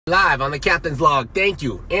Live on the Captain's Log. Thank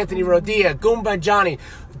you. Anthony Rodia, Goomba Johnny.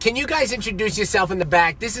 Can you guys introduce yourself in the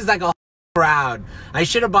back? This is like a crowd. I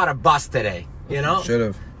should have bought a bus today, you know? Should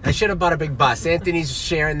have. I should have bought a big bus. Anthony's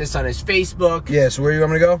sharing this on his Facebook. Yeah, so where you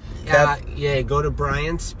want me to go? Yeah, go to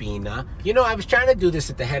Brian Spina. You know, I was trying to do this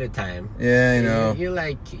at the head of time. Yeah, I know. You're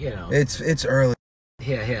like, you know. It's early.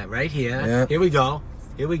 Here, right here. Yeah. Here we go.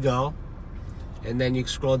 And then you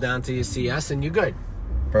scroll down till you see us, and you're good.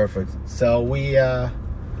 Perfect. So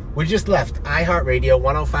we just left iHeartRadio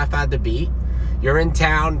 105.5 The Beat. You're in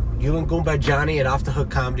town. You and Goomba Johnny at Off the Hook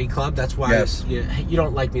Comedy Club. That's why yes. you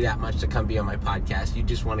don't like me that much to come be on my podcast. You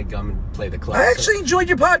just want to come and play the club. I actually enjoyed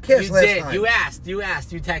your podcast last time. You asked. You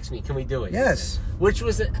texted me, can we do it? Yes. Which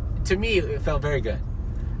was, to me, it felt very good.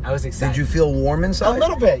 I was excited. Did you feel warm inside? A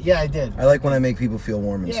little bit. Yeah, I did. I like when I make people feel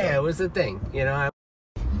warm inside. Yeah, it was the thing. You know.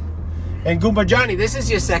 And Goomba Johnny, this is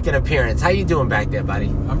your second appearance. How you doing back there, buddy?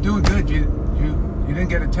 I'm doing good. You didn't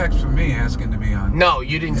get a text from me asking to be on. No,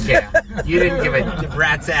 you didn't care. You didn't give a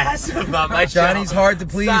rat's ass about my show. Johnny's hard to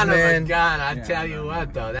please, Son man. Of a gun, I tell you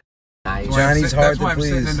what, though. That's nice. Johnny's hard to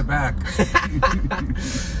please. That's why I'm sitting in the back.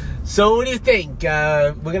 So what do you think?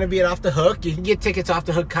 We're going to be at Off the Hook. You can get tickets off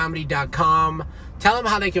thehookcomedy.com. Tell them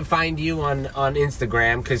how they can find you on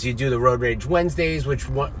Instagram, because you do the Road Rage Wednesdays, which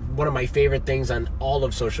one of my favorite things on all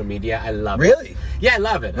of social media. I love it. Really? Yeah, I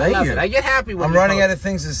love it. Thank I love you. it. I get happy when I'm running out of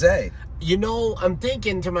things to say. You know, I'm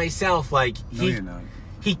thinking to myself, like, No, you're not.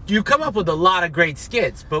 you come up with a lot of great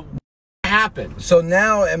skits, but what happened? So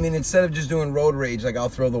now, I mean, instead of just doing Road Rage, like I'll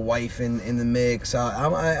throw the wife in the mix.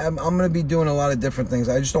 I'm going to be doing a lot of different things.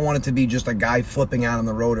 I just don't want it to be just a guy flipping out on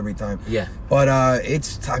the road every time. Yeah. But I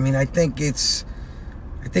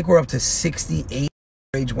think we're up to 68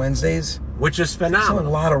 Rage Wednesdays. Which is phenomenal. That's a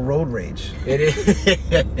lot of road rage. It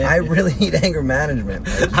is. I really need anger management.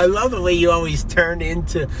 I love the way you always turn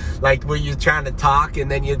into, like, where you're trying to talk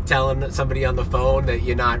and then you're telling somebody on the phone that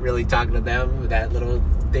you're not really talking to them. That little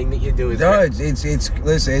thing that you do is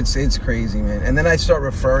it's crazy, man. And then I start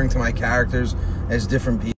referring to my characters as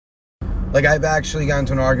different people. Like, I've actually gotten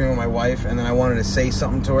into an argument with my wife, and then I wanted to say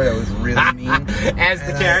something to her that was really mean. As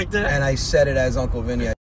the character? And I said it as Uncle Vinny.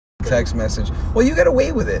 Text message. Well, you get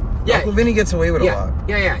away with it. Yeah. Uncle Vinny gets away with a lot.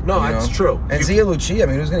 Yeah. No, that's true. And Zia Lucia, I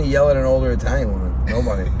mean, who's going to yell at an older Italian woman?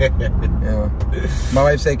 Nobody. My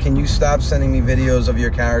wife said, "Can you stop sending me videos of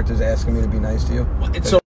your characters asking me to be nice to you?"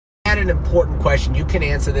 So I had an important question. You can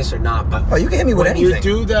answer this or not, but you can hit me with anything.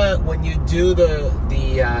 When you do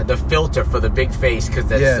the filter for the big face, because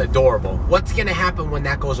that's adorable. What's going to happen when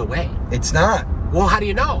that goes away? It's not. Well, how do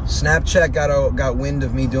you know? Snapchat got wind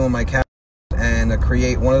of me doing my character. And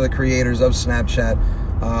one of the creators of Snapchat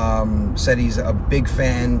said he's a big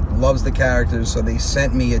fan, loves the characters, so they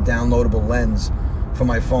sent me a downloadable lens for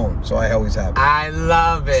my phone, so I always have it. I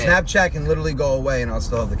love it. Snapchat can literally go away and I'll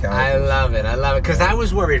still have the characters. I love it, because I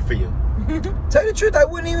was worried for you. Tell you the truth, I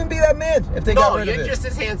wouldn't even be that mad if they got rid of it. No, you're just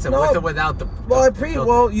as handsome with or without the...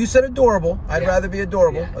 Well, you said adorable. I'd rather be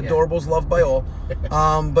adorable. Yeah. Adorable's loved by all.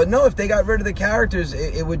 But no, if they got rid of the characters,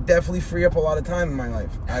 it would definitely free up a lot of time in my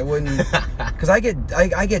life. I wouldn't... Because I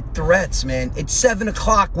get threats, man. It's 7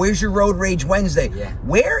 o'clock. Where's your Road Rage Wednesday? Yeah.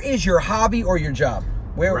 Where's your hobby or your job?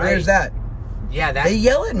 Where's that? Yeah, they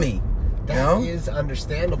yell at me. That is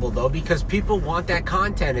understandable, though, because people want that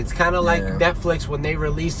content. It's kind of like Netflix when they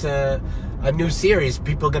release a new series.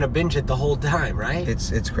 People are going to binge it the whole time, right?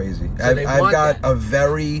 It's crazy. So I've got a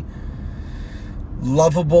very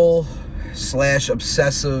lovable /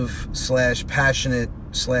 obsessive / passionate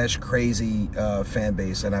 / crazy fan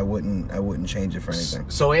base, and I wouldn't change it for anything.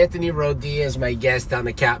 So Anthony Rodia is my guest on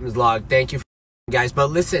the Captain's Log. Thank you, guys.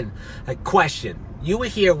 But listen, a question. You were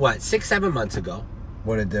here, 6-7 months ago?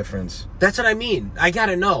 What a difference. That's what I mean. I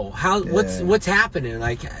gotta know what's happening.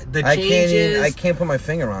 Like the changes. I can't put my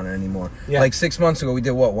finger on it anymore. Yeah. Like 6 months ago, we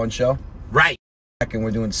did one show. Right. And we're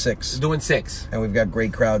doing 6. Doing 6. And we've got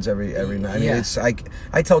great crowds every night. I mean,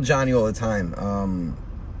 I tell Johnny all the time.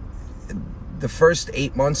 The first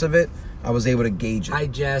 8 months of it, I was able to gauge it. Hi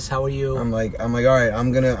Jess, how are you? I'm like, all right,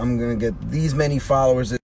 I'm gonna get these many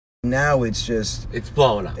followers. Now it's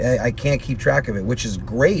blowing up. I can't keep track of it, which is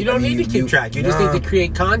great. You don't need to keep track. You just need to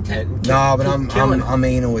create content. But I'm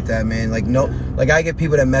anal with that, man. Like I get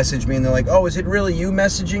people that message me and they're like, "Oh, is it really you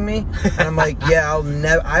messaging me?" And I'm like, "Yeah,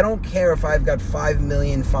 I don't care if I've got 5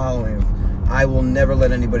 million following. I will never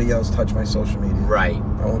let anybody else touch my social media." Right.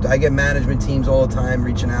 I get management teams all the time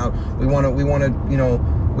reaching out. We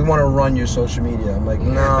want to run your social media. I'm like,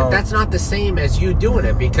 no. But that's not the same as you doing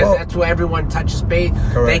it, because that's where everyone touches base.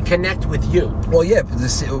 Correct. They connect with you. Well, yeah.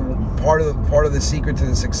 Part of the secret to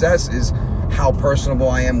the success is how personable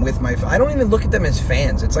I am with my. I don't even look at them as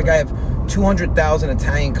fans. It's like I have 200,000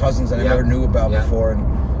 Italian cousins that I never knew about before,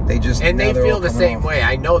 and they just and they feel the same off. way.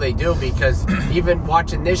 I know they do, because even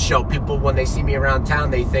watching this show, people, when they see me around town,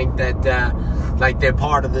 they think that like they're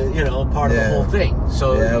part of the part of the whole thing.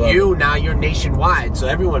 So you're nationwide, so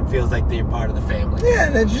everyone feels like they're part of the family. Yeah,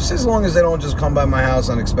 and it's just as long as they don't just come by my house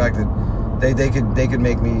unexpected, they could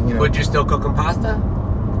make me. Would you still cook them pasta?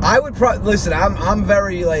 I would listen. I'm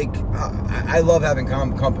very like I love having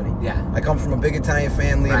company. Yeah. I come from a big Italian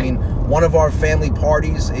family. Right. I mean, one of our family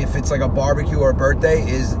parties, if it's like a barbecue or a birthday,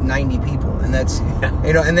 is 90 people, and that's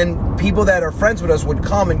And then people that are friends with us would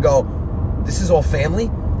come and go, "This is all family."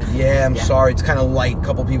 Yeah, I'm sorry, it's kind of light. A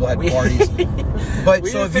couple people had parties, but we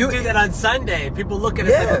so used if you to do that on Sunday, people look at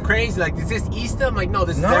us like we're crazy. Like, is this Easter? I'm like, no,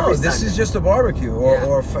 this is every Sunday. This is just a barbecue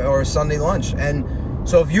or a Sunday lunch. And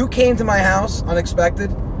so if you came to my house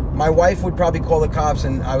unexpected, my wife would probably call the cops,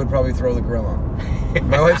 and I would probably throw the grill on.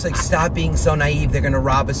 My wife's like, "Stop being so naive. They're gonna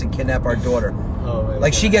rob us and kidnap our daughter."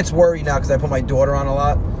 Like, she gets worried now because I put my daughter on a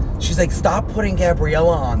lot. She's like, "Stop putting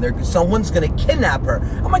Gabriella on. Someone's gonna kidnap her."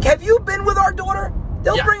 I'm like, "Have you been with our daughter?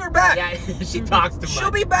 They'll bring her back." Yeah, she talks too much.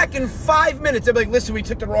 She'll be back in 5 minutes. They'll be like, "Listen, we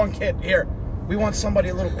took the wrong kid. Here, we want somebody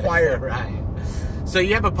a little quieter." Right. So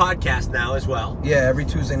you have a podcast now as well. Yeah, every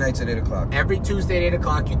Tuesday nights at 8 o'clock. Every Tuesday at 8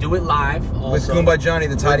 o'clock. You do it live. Also. With Goomba Johnny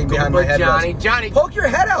that's hiding behind my head. Johnny, poke your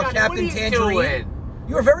head out, Johnny, Captain what are you Tangerine. doing?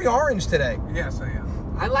 You are very orange today. Yes, I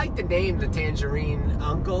am. I like the name, the Tangerine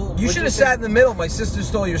Uncle. You should have sat in the middle. My sister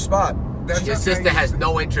stole your spot. Your sister has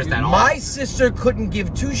no interest at all. My sister couldn't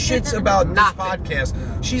give two shits about this podcast.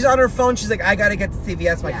 She's on her phone. She's like, "I got to get to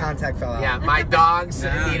CVS. My contact fell out." Yeah, my dogs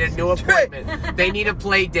need a new appointment. They need a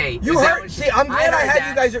play date. You heard? See, I'm glad I had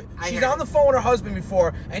you guys. She's on the phone with her husband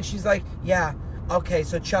before, and she's like, "Yeah, okay,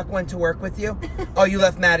 so Chuck went to work with you? Oh, you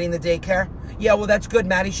left Maddie in the daycare? Yeah, well, that's good.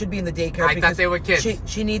 Maddie should be in the daycare. I thought they were kids.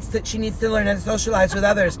 She needs to learn how to socialize with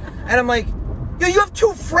others." And I'm like, "Yo, you have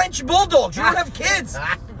 2 French bulldogs. You don't have kids."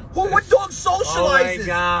 What dog socializes? Oh my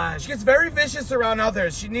gosh. She gets very vicious around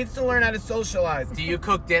others. She needs to learn how to socialize. Do you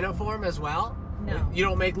cook dinner for him as well? No. You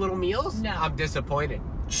don't make little meals? No. I'm disappointed.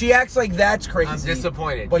 She acts like that's crazy. I'm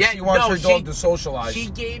disappointed. But she wants her dog to socialize. She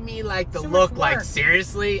gave me like the Too look much like, work.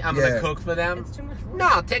 seriously? I'm going to cook for them? It's too much work.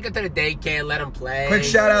 No, take her to the daycare, let them play. Quick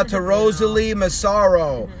shout out to Rosalie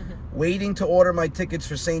Massaro. Waiting to order my tickets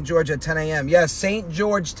for St. George at 10 a.m. Yes, St.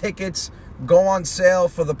 George tickets go on sale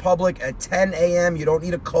for the public at 10 a.m. You don't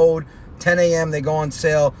need a code. 10 a.m. they go on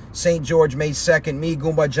sale. St. George, May 2nd. Me,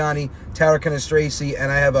 Goomba Johnny, Tara Canestraci,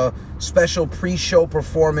 and I have a special pre-show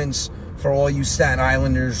performance for all you Staten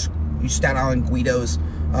Islanders, you Staten Island Guidos.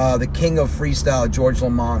 The king of freestyle, George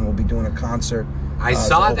Lamont, will be doing a concert. I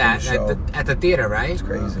saw that at the theater, right? It's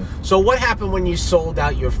crazy. So what happened when you sold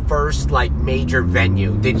out your first like major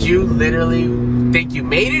venue? Did you literally think you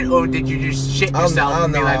made it, or did you just shit yourself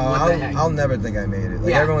and be like, what the heck? I'll never think I made it.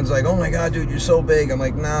 Like, Yeah. everyone's like, "Oh my God, dude, you're so big." I'm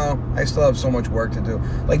like, no, I still have so much work to do.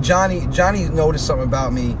 Like Johnny noticed something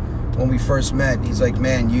about me when we first met. He's like,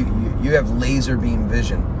 "Man, you have laser beam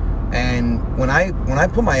vision." And when I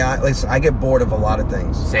put my eye, like, I get bored of a lot of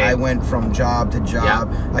things. Same. I went from job to job.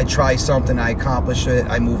 Yeah. I try something, I accomplish it,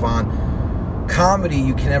 I move on. Comedy,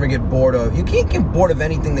 you can never get bored of. You can't get bored of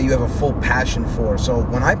anything that you have a full passion for. So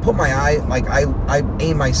when I put my eye, like I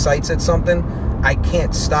aim my sights at something, I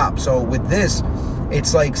can't stop. So with this,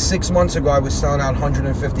 it's like 6 months ago, I was selling out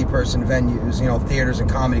 150 person venues, theaters and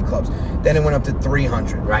comedy clubs. Then it went up to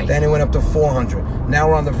 300. Right. Then it went up to 400. Now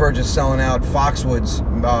we're on the verge of selling out Foxwoods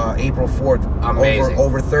April 4th. Amazing.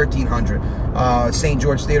 Over 1,300. St.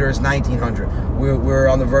 George Theater is 1,900. We're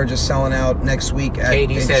on the verge of selling out next week.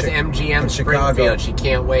 Katie says MGM Springfield. She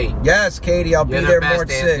can't wait. Yes, Katie, I'll be there best, March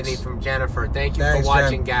 6th. Anthony from Jennifer. Thank you Thanks, for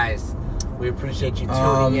watching, Jen. guys. We appreciate you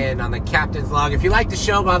tuning in on the Captain's Log. If you like the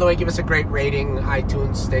show, by the way, give us a great rating.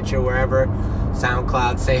 iTunes, Stitcher, wherever.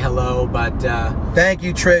 SoundCloud, say hello. But thank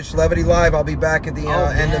you, Trish. Levity Live, I'll be back at the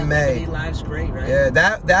end of May. Levity Live's great, right?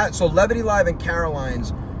 Yeah, so Levity Live and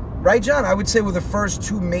Caroline's. Right, John? I would say were the first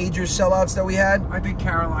 2 major sellouts that we had. I think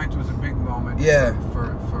Caroline's was a big moment. Yeah.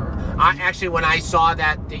 For Actually, when I saw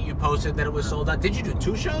that you posted that it was sold out, did you do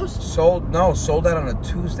 2 shows? Sold out on a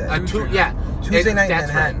Tuesday. Tuesday night in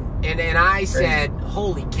Manhattan. Right. And I said,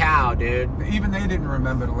 holy cow, dude. Even they didn't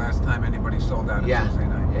remember the last time anybody sold out a Tuesday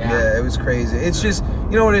night. Yeah, it was crazy. It's just,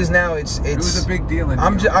 you know what it is now? It was a big deal.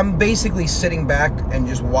 I'm basically sitting back and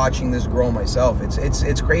just watching this grow myself.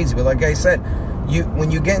 It's crazy, but like I said, when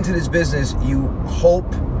you get into this business, you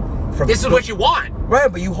hope for. This is what you want,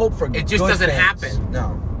 right? But you hope for. It just doesn't happen.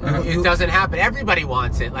 No. It doesn't happen. Everybody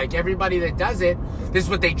wants it. Like, everybody that does it, this is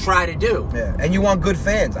what they try to do. Yeah, and you want good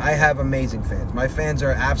fans. I have amazing fans. My fans are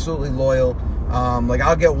absolutely loyal. Like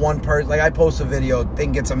I'll get one person, like I post a video,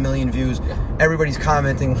 thing gets 1 million views. Everybody's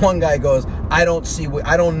commenting. One guy goes, I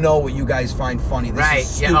don't know what you guys find funny. This is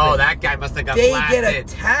stupid. Yeah. Oh, that guy must have got They blasted. get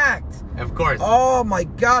attacked. Of course. Oh my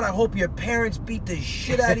God! I hope your parents beat the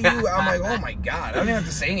shit out of you. I'm like, oh my God! I don't even have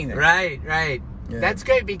to say anything. Right. Yeah. That's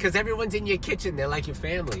great because everyone's in your kitchen. They're like your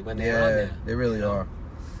family when they're on there. They really are.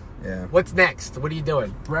 Yeah. What's next? What are you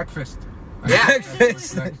doing? Breakfast. Yeah.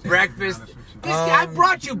 Breakfast. Breakfast. I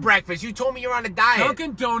brought you breakfast. You told me you're on a diet.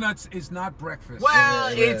 Dunkin' Donuts is not breakfast.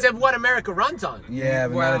 Well, Yeah. it's what America runs on. Yeah,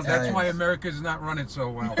 but Well, not that's Italians. why America's not running so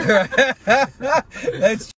well.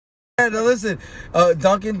 That's now listen.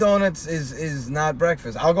 Dunkin' Donuts is not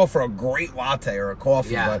breakfast. I'll go for a great latte or a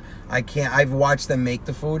coffee, Yeah. but I can't. I've watched them make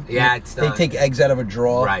the food. Yeah, it's They not. take eggs out of a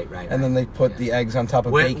drawer, Right, and then they put the eggs on top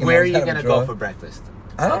of bacon. Where are eggs you out of a gonna drawer. go for breakfast?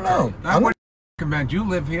 I don't know. I would recommend you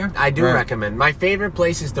live here. I do Right. recommend. My favorite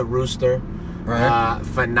place is the Rooster. Right.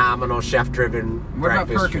 Phenomenal chef-driven What about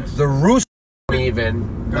breakfast. Perkins? The Rooster.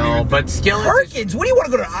 No, but Skillets. Perkins. What do you want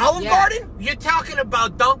to go to Olive Garden? You're talking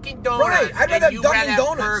about Dunkin' Donuts. Right. I'd rather and have you Dunkin' rather have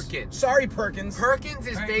Donuts. Perkins. Sorry, Perkins. Perkins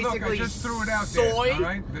is Hey, look, I basically just threw it out there, soy. all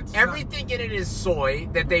right? That's Everything in it is soy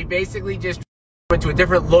that they basically just into a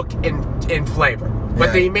different look and flavor. But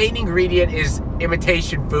Yeah. the main ingredient is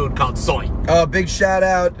imitation food called soy. Big shout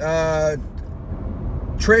out,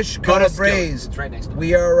 Trish Go to Skillets. Calabrese. It's right next to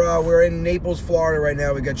me. We're in Naples, Florida right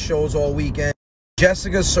now. We got shows all weekend.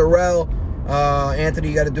 Jessica Sorrell, Anthony,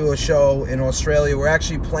 you got to do a show in Australia. We're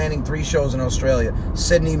actually planning 3 shows in Australia: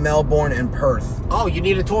 Sydney, Melbourne, and Perth. Oh, you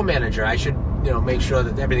need a tour manager. I should, make sure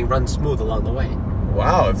that everything runs smooth along the way.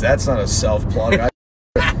 Wow, if that's not a self plug,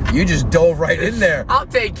 you just dove right in there. I'll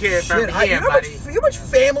take care of Shit, it you here, know buddy. how much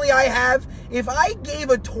family I have? If I gave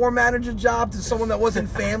a tour manager job to someone that wasn't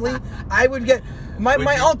family, I would get my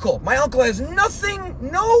uncle. My uncle has no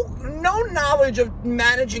knowledge of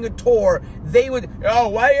managing a tour. They would,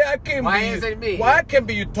 why is it me? Why I can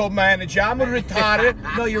be your tour manager? I'm a retired.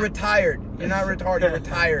 No, you're retired. You're not retarded. You're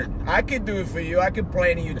retired. I can do it for you. I can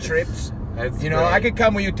plan your trips. That's I great. could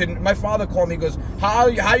come with you to. My father called me. He goes, how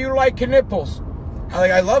you like your nipples?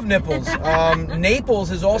 I love nipples.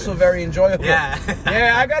 Naples is also very enjoyable. Yeah.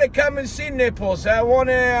 Yeah, I gotta come and see nipples. I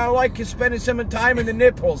like you spending some time in the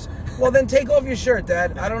nipples. Well, then take off your shirt,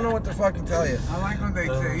 Dad. I don't know what to fucking tell you. I like when they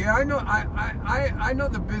say, yeah, I know. I know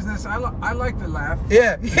the business. I like to laugh.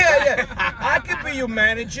 Yeah. I could be your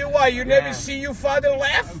manager. Why, you never see your father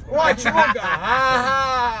laugh? Watch you go,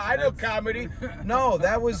 I know comedy. No,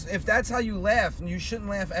 if that's how you laugh, you shouldn't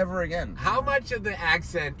laugh ever again. How much of the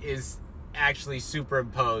accent is actually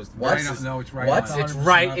superimposed? What? versus- No, it's right. What? on. It's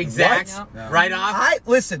right, exact, No. right off.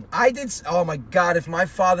 I did. Oh my God! If my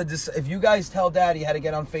father, if you guys tell Dad he had to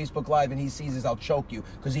get on Facebook Live and he sees this, I'll choke you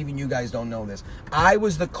because even you guys don't know this. I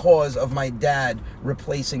was the cause of my dad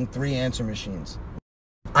replacing 3 answer machines.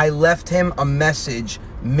 I left him a message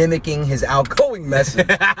mimicking his outgoing message.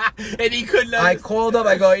 And he couldn't. I called up.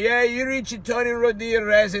 I go, yeah, you reached Tony Rodia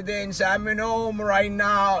residence. I'm in home right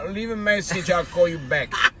now. Leave a message. I'll call you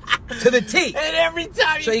back. To the T. And every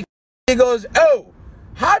time So he goes, oh,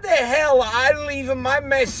 how the hell I leave my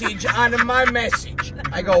message on my message?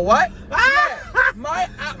 I go, what? Yeah,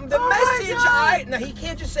 the message now he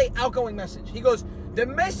can't just say outgoing message. He goes, the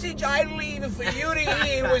message I leave for you to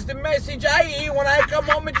hear was the message I hear when I come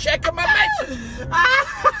home and check on my message.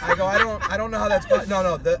 I go, I don't know how that's.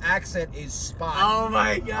 No, the accent is spot. Oh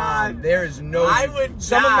my God. There is no. I would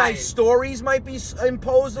Some of my die. stories might be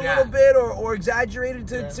imposed a little bit or exaggerated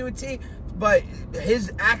to a T, but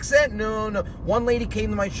his accent, no. One lady came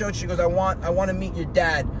to my show. She goes, I want to meet your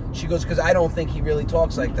dad. She goes, because I don't think he really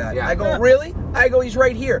talks like that. Yeah. I go, really? I go, he's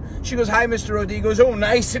right here. She goes, hi, Mr. Rodia. He goes, oh,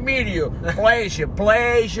 nice to meet you.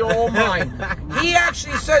 Pleasure all mine. He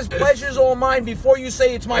actually says pleasure's all mine before you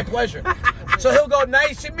say it's my pleasure. So he'll go,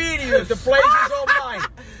 nice to meet you. The pleasure's all mine.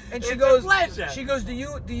 And she It's a goes, pleasure. she goes, do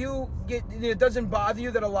you get, it doesn't bother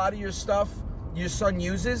you that a lot of your stuff your son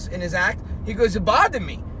uses in his act? He goes, it bothered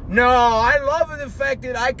me. No, I love the fact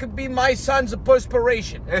that I could be my son's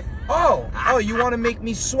perspiration. Oh, you want to make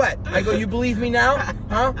me sweat? I go, you believe me now?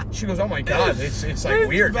 Huh? She goes, oh my God, it's like It's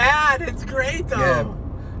weird. bad. It's great though. Yeah.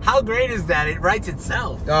 How great is that? It writes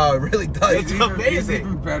itself. Oh, it really does. It's He's amazing.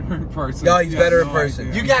 even better in person. No, he's You better have in no person.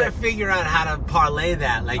 idea. You got to figure out how to parlay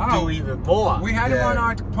that, Oh, do even more. We had him Yeah. on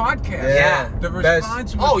our podcast. Yeah. The Best.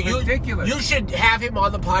 response was ridiculous. You should have him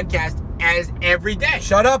on the podcast as every day.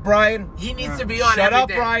 Shut up, Brian. He needs to be on Shut every up,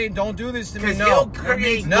 day. Brian. Don't do this to me. Because No. he'll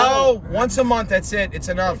create No, gold. once a month, that's it. It's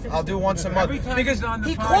enough. I'll do once a month. Every time Because he's on the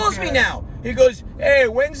he calls me podcast. now. He goes, hey,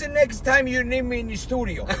 when's the next time you need me in your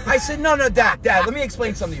studio? I said, no, Dad, let me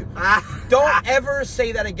explain something to you. Don't ever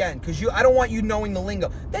say that again, because I don't want you knowing the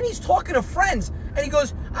lingo. Then he's talking to friends, and he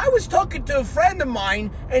goes, I was talking to a friend of mine,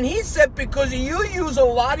 and he said because you use a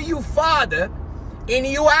lot of your father in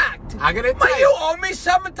your act. I'm gonna but tell you owe me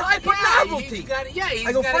some type of novelty. He's gotta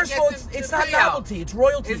I go, first of all, it's not novelty, it's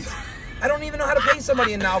royalties. I don't even know how to pay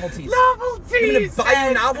somebody in novelties. Novelties. You gonna buy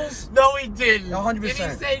you novels? No, he didn't. 100%. Did he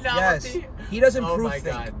say novelty? Yes. He doesn't Oh proof my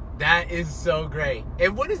think. God. That is so great.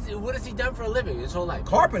 And what has he done for a living his whole life?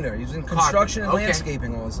 Carpenter. He's in construction and Okay.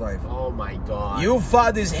 landscaping all his life. Oh my God. Your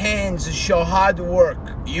father's hands show hard work.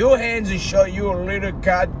 Your hands show you a little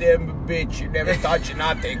goddamn bitch. You never touch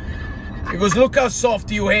nothing. He goes, look how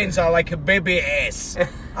soft your hands are, like a baby ass.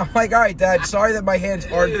 I'm like, all right, Dad, sorry that my hands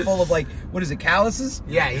aren't full of, like, what is it, calluses?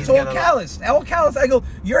 Yeah, he's it's all got a- calloused. All calloused. I go,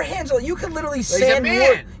 your hands, you can literally sand man.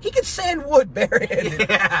 wood. He can sand wood barehanded.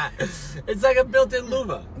 Yeah. It's like a built-in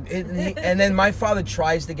louver. And then my father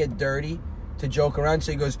tries to get dirty to joke around,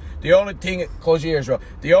 so he goes, the only thing, close your ears, Ro.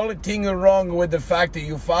 The only thing wrong with the fact that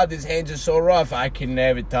your father's hands are so rough, I can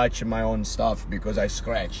never touch my own stuff because I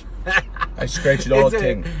scratch. I scratch the whole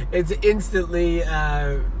thing. It's instantly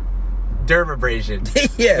dermabrasion.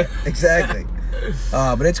 Yeah, exactly.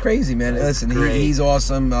 But it's crazy, man. Listen, he's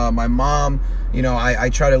awesome. My mom, I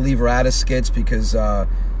try to leave her out of skits because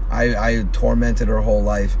I tormented her whole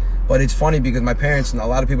life. But it's funny because my parents, and a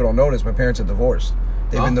lot of people don't notice, my parents are divorced.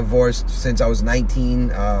 They've been divorced since I was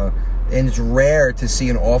 19. And it's rare to see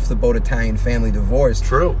an off-the-boat Italian family divorced.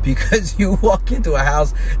 True. Because you walk into a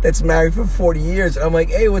house that's married for 40 years. And I'm like,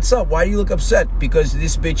 hey, what's up? Why do you look upset? Because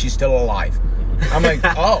this bitch is still alive. I'm like,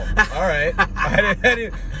 oh, all right. I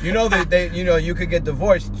didn't, you could get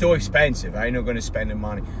divorced. It's too expensive. I ain't not going to spend the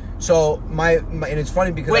money. So, and it's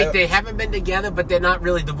funny because... Wait, they haven't been together, but they're not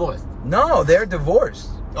really divorced? No, they're divorced.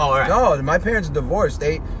 Oh, all right. No, my parents are divorced.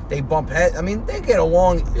 They bump heads. I mean, they get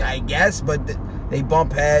along, I guess, but they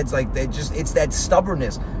bump heads. Like, it's that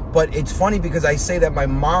stubbornness. But it's funny because I say that my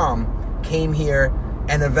mom came here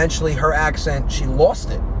and eventually her accent, she lost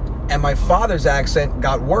it. And my father's accent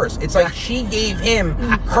got worse. It's like she gave him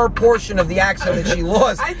her portion of the accent that she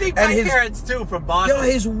lost. I think and my parents too from Boston.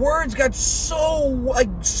 His words got so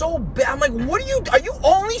bad. I'm like, are you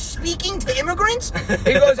only speaking to immigrants?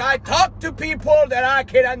 He goes, I talk to people that I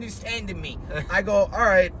can understand me. I go, all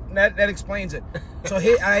right, that explains it. So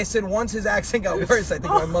I said once his accent got worse, I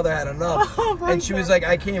think my mother had enough. And she was like,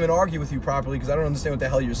 I can't even argue with you properly because I don't understand what the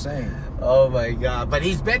hell you're saying. Oh my God. But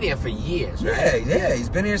he's been here for years, right? Yeah, he's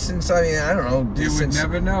been here since, I don't know. You would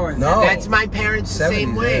never know it. No. That's my parents the 70s,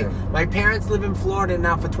 same way. yeah. My parents live in Florida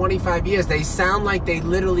now for 25 years. They sound like they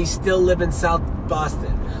literally still live in South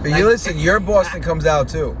Boston. But you listen, your Boston comes out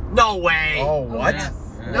too. No way. Oh, what?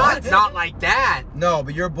 Yes. Not like that. No,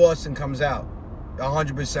 but your Boston comes out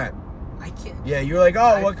 100%. I can't. Yeah, you're like,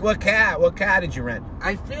 oh, what cat did you rent?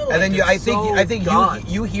 I feel like And then it's I think gone.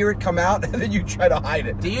 you hear it come out and then you try to hide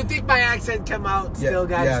it. Do you think my accent come out still,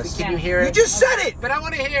 guys? Yes. Can you hear it? You just said it. But I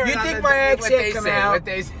want to hear it. You on think the- my what accent they come say, out? what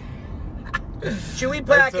they say. Should we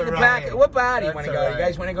pack in the alright. pack? What bar do you That's want to go? alright. You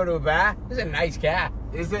guys want to go to a bar? This is a nice cat.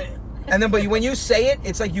 Is it? And then, but when you say it,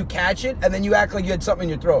 it's like you catch it and then you act like you had something in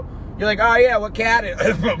your throat. You're like, oh yeah, what cat?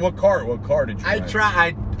 What car did you I rent?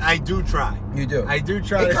 try. I do try. You do. I do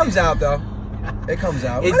try. It comes out though. It comes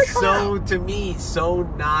out. Let it It's come so out. to me so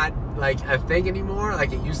not like a thing anymore,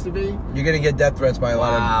 like it used to be. You're gonna get death threats by a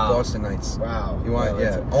lot Wow. of Bostonites. Wow. You want, Well,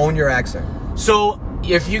 that's own your accent. So,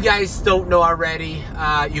 if you guys don't know already,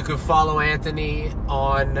 you can follow Anthony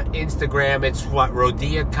on Instagram. It's what,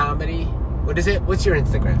 Rodia Comedy? What is it? What's your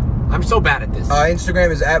Instagram? I'm so bad at this. Instagram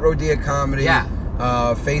is at Rodia Comedy. Yeah.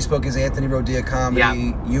 Facebook is Anthony Rodia Comedy.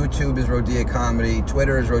 Yeah. YouTube is Rodia Comedy.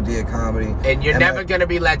 Twitter is Rodia Comedy. And you're And never going to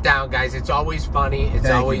be let down, guys. It's always funny. It's Thank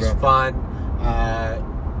you, always bro.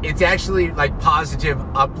 fun. It's actually like positive,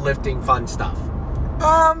 uplifting, fun stuff.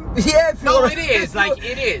 Yeah. If you No, wanna- it is. if you- Like,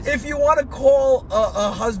 it is. If you want to call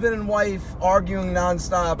a husband and wife arguing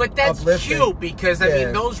nonstop, But that's uplifting, cute because, I Yeah.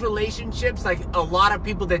 mean, those relationships, like a lot of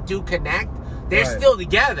people that do connect, they're Right. still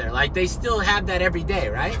together. Like, they still have that every day,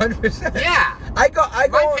 right? 100%. Yeah. I go.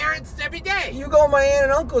 My parents every day. You go to my aunt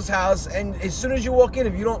and uncle's house, and as soon as you walk in,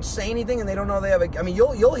 if you don't say anything and they don't know they have a, I mean,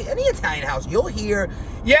 you'll any Italian house, you'll hear,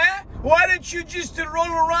 yeah, why don't you just roll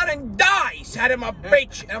around and die, son of a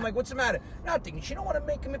bitch? And I'm like, what's the matter? Nothing. She don't want to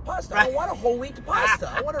make me pasta. I don't want a whole wheat pasta.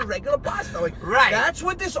 I want a regular pasta. I'm like, Right. That's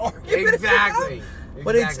what this argument is Exactly. about?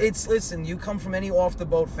 But Exactly. it's listen, you come from any off the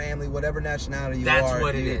boat family, whatever nationality you That's are.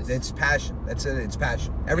 what it is. It's passion. That's it. It's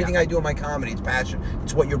passion. Everything Yeah. I do in my comedy, it's passion.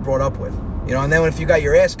 It's what you're brought up with. You know, and then if you got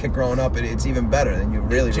your ass kicked growing up, it's even better. Then you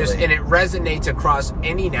really Just relate. and it resonates across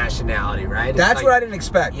any nationality, right? It's That's like- what I didn't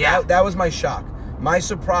expect. Yeah. That was my shock. My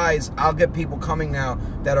surprise, I'll get people coming now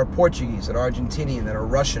that are Portuguese, that are Argentinian, that are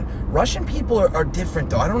Russian. Russian people are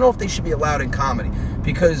different, though. I don't know if they should be allowed in comedy.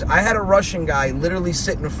 Because I had a Russian guy literally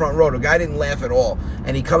sit in the front row. The guy didn't laugh at all.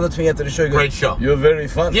 And he comes up to me after the show. He goes, Great show. "You're very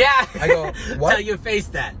funny." Yeah. I go, "What?" Tell your face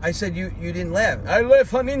that. I said, you didn't laugh. I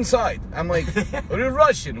laugh on inside. I'm like, we're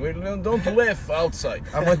Russian. We don't laugh outside.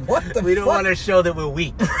 I'm like, what the We don't fuck? want to show that we're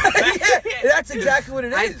weak. Yeah, that's exactly what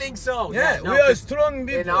it is. I think so. Yeah, no, we are 'cause strong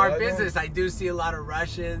people. in our I don't- business, I do see a lot of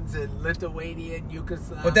Russians and Lithuanian,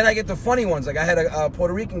 Yugoslav. But then I get the funny ones. Like I had a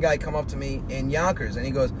Puerto Rican guy come up to me in Yonkers, and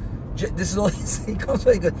he goes, "This is all he says." He comes to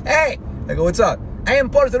me, he goes, "Hey," I go, "What's up?" "I am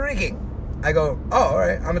Puerto Rican." I go, "Oh, all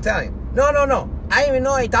right, I'm Italian." No, I even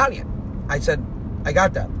know Italian. I said, "I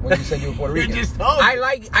got that when you said you were Puerto You Rican." just told me.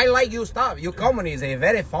 I like your stuff. Your comedy is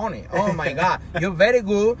very funny. Oh my god, you're very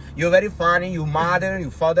good. You're very funny. You mother, you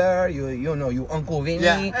father, you know, you Uncle Vinny.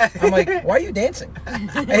 Yeah. I'm like, why are you dancing?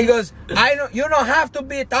 And he goes, I know you don't have to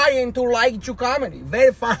be Italian to like your comedy.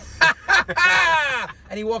 Very fun.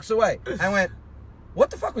 And he walks away. I went, what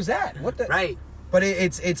the fuck was that? What the? Right. But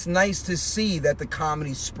it's nice to see that the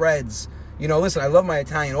comedy spreads. You know, listen, I love my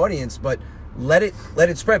Italian audience, but let it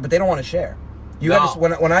spread. But they don't want to share. You No. got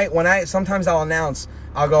to, when I sometimes I'll announce,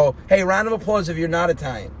 I'll go, hey, round of applause if you're not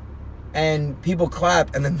Italian, and people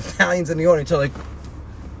clap, and then the Italians in the audience are like,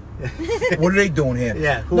 what are they doing here?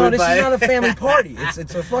 Yeah, who no, would this buy is it? not a family party.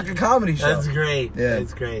 It's a fucking comedy show. That's great. Yeah.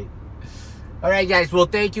 That's great. All right, guys. Well,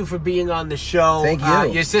 thank you for being on the show. Thank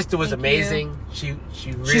you. Your sister was Thank amazing. She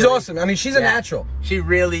really, She's awesome. I mean, she's a Yeah. natural. She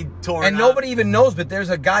really tore And it nobody up. even knows, but there's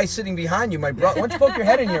a guy sitting behind you, my brother. Why don't you poke your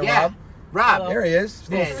head in here, Yeah. Rob? Rob, There he is.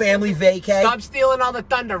 Little Yeah. family vacay. stop stealing all the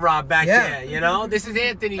thunder, Rob, back Yeah. there. You know, this is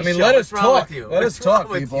Anthony's I mean, show. let What's us wrong talk. with you? Let us What's wrong talk,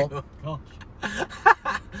 with people. you?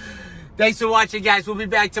 Thanks for watching, guys. We'll be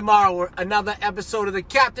back tomorrow with another episode of the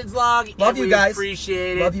Captain's Log. Love and you we guys.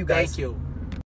 Appreciate it. Love you guys. Thank you.